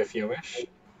can move if you wish.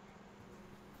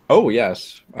 Oh,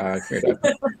 yes. Great.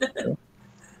 All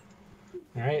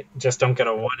right, just don't get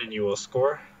a 1 and you will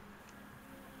score.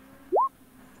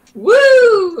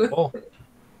 Woo! Oh,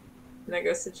 And that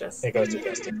goes to Justin. it goes to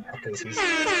Justin now because he's.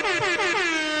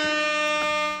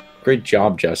 Great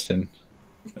job, Justin.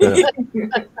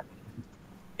 That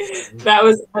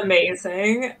was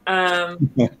amazing.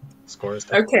 Score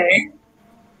is Okay.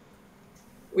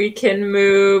 We can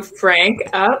move Frank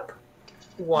up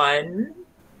 1.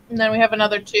 And then we have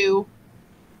another 2. You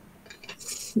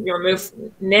want to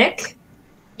move Nick?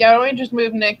 Yeah, why don't we just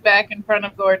move Nick back in front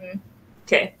of Gordon?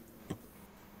 Okay.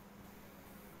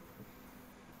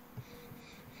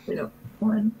 No.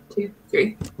 1, 2,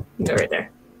 3. You go right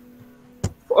there.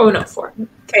 Oh no, 4.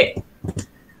 Okay.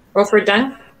 Roll for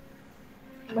done.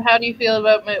 How do you feel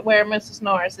about where Mrs.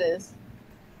 Norris is?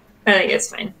 I think it's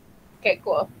fine. Okay,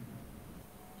 cool.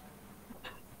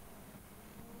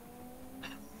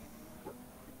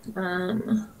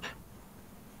 Um,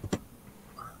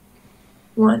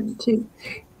 1, 2,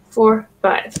 3, 4,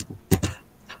 5.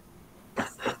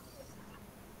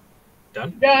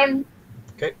 Done? Done.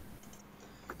 Okay.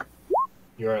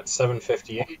 You're at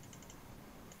 758.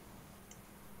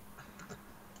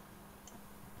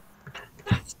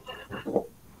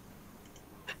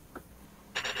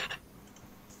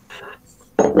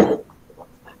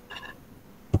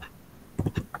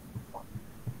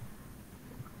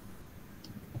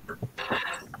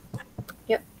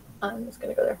 I'm just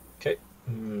gonna go there. Okay.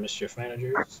 Mischief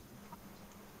managers.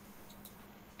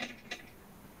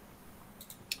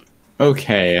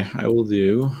 Okay, I will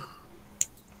do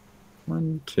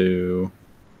 1, 2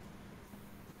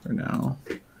 for now.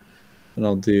 And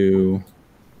I'll do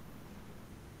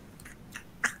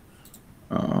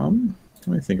let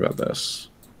me think about this.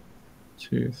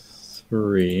 2,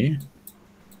 3,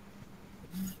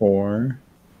 4.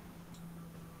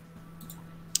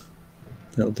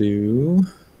 They'll do.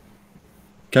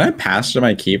 Can I pass to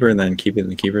my keeper and then keep it in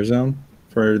the keeper zone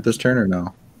for this turn or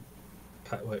no?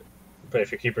 Wait, but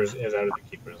if your keeper is out of the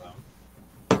keeper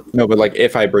zone, No, but like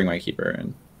if I bring my keeper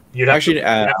in. you'd have, Actually, you'd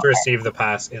have to receive the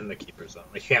pass in the keeper zone.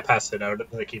 Like, you can't pass it out of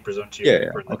the keeper zone to your Yeah,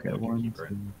 keeper and then okay. book your 1, keeper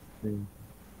 2, in. 3,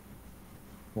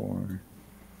 4.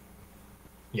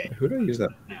 Yeah. Who do I use that?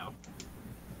 Now.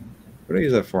 What do I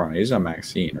use that for? I use it on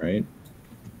Maxine, right?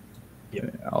 Yeah.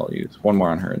 I'll use one more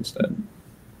on her instead.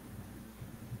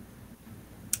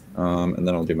 And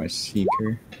then I'll do my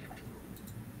Seeker.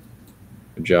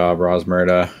 Good job,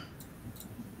 Rosmerta.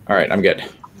 All right, I'm good.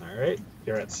 All right.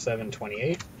 You're at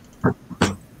 728.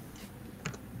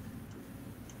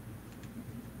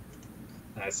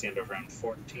 That's the end of round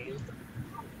 14.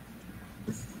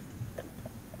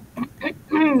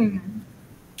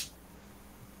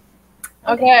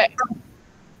 Okay.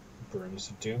 Brooms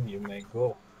of Doom, you may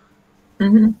go.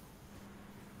 Mm-hmm.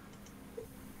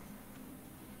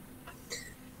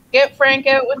 Get Frank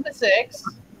out with the 6.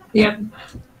 Yep.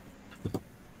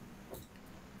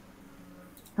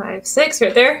 5, 6,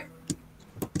 right there.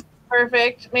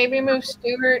 Perfect. Maybe move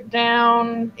Stuart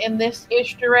down in this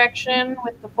ish direction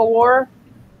with the 4.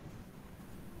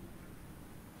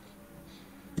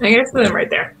 I guess put them right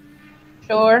there.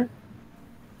 Sure.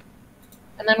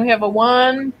 And then we have a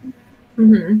 1.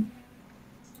 Mm-hmm.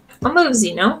 I'll move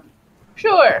Zeno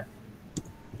Sure.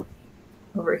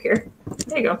 over here.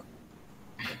 There you go.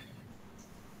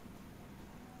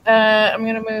 I'm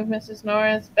going to move Mrs.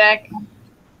 Norris back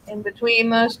in between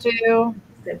those 2.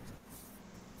 Good.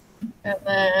 And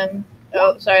then,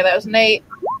 oh, sorry, that was an 8.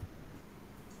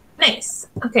 Nice.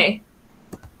 Okay.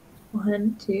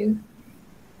 1, 2,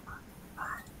 5,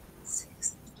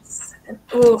 6, 7.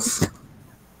 Oof.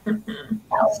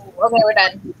 Oh, okay, we're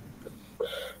done.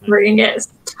 We're gonna get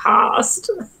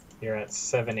tossed. You're at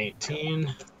 718.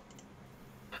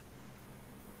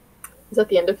 Is that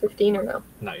the end of 15 or no?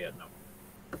 Not yet, no.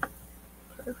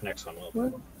 Next one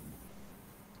will.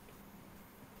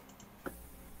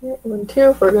 Yeah, 1, 2,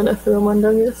 if we're gonna throw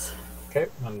Mundungus. Okay,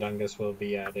 Mundungus will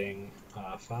be adding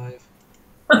 5.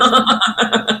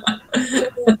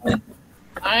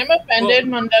 I'm offended.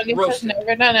 Whoa. Mundungus has Roasted.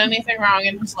 never done anything wrong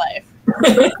in his life.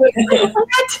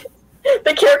 What?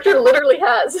 The character literally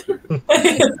has.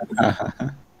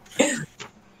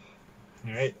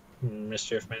 All right,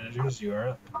 Mischief managers, you are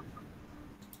up.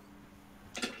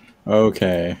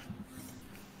 Okay.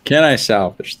 Can I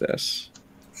salvage this?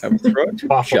 I will throw it to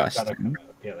Waffle, Justin.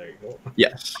 yeah, there you go.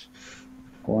 Yes.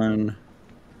 1,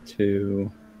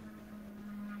 2.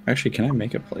 Actually, can I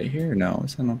make a play here? No,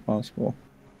 is that not possible?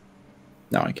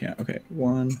 No, I can't. Okay.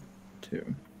 1,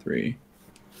 2, 3,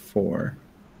 4,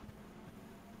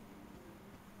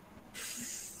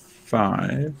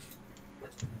 5.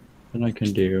 Then I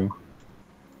can do.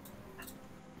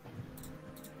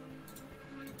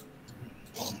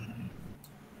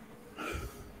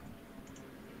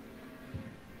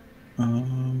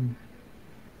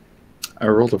 I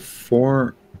rolled a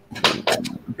 4.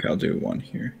 Okay, I'll do 1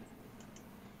 here.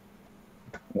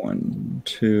 1,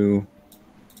 2,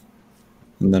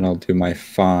 and then I'll do my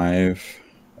 5.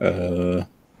 Come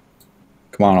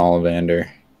on, Ollivander.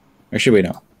 Actually, wait,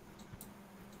 no.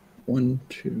 1,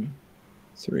 2,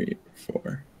 3,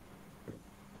 4.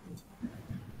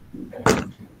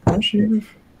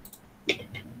 Mischief.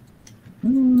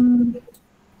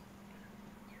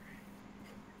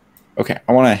 Okay,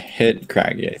 I want to hit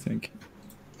Craggy, I think.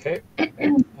 Okay.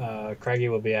 Craggy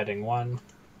will be adding 1.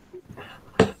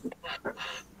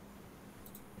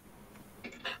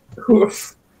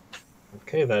 Oof.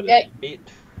 Okay, that is Yeah. 8.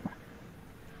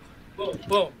 Boom,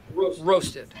 boom.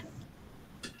 Roasted.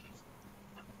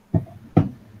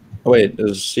 Oh, wait,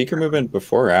 is Seeker movement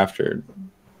before or after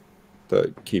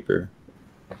the Keeper?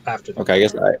 After the Okay, I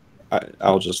guess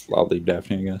I'll leave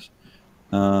Daphne, I guess.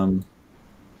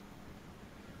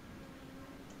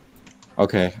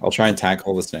 Okay, I'll try and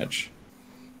tackle the Snitch.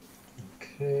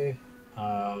 Okay.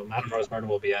 Madame Rosemartin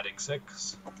will be adding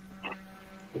 6.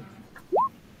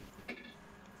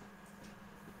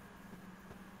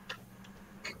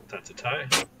 That's a tie.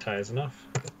 Tie is enough.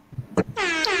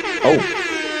 Oh,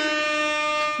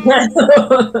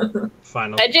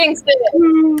 Final I jinxed it.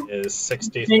 is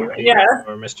 63 Yeah.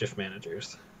 for Mischief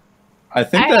Managers. I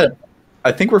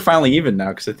think we're finally even now,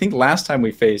 because I think last time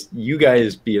we faced, you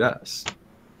guys beat us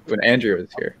when Andrew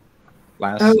was here.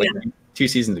 Oh, yeah. 2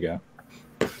 seasons ago.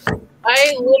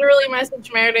 I literally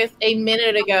messaged Meredith a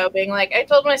minute ago being like, I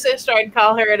told my sister I'd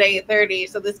call her at 8:30,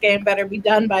 so this game better be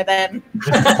done by then.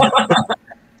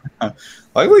 I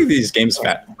like these games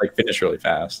finish really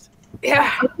fast.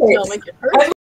 Yeah. Okay. No, make it hurt.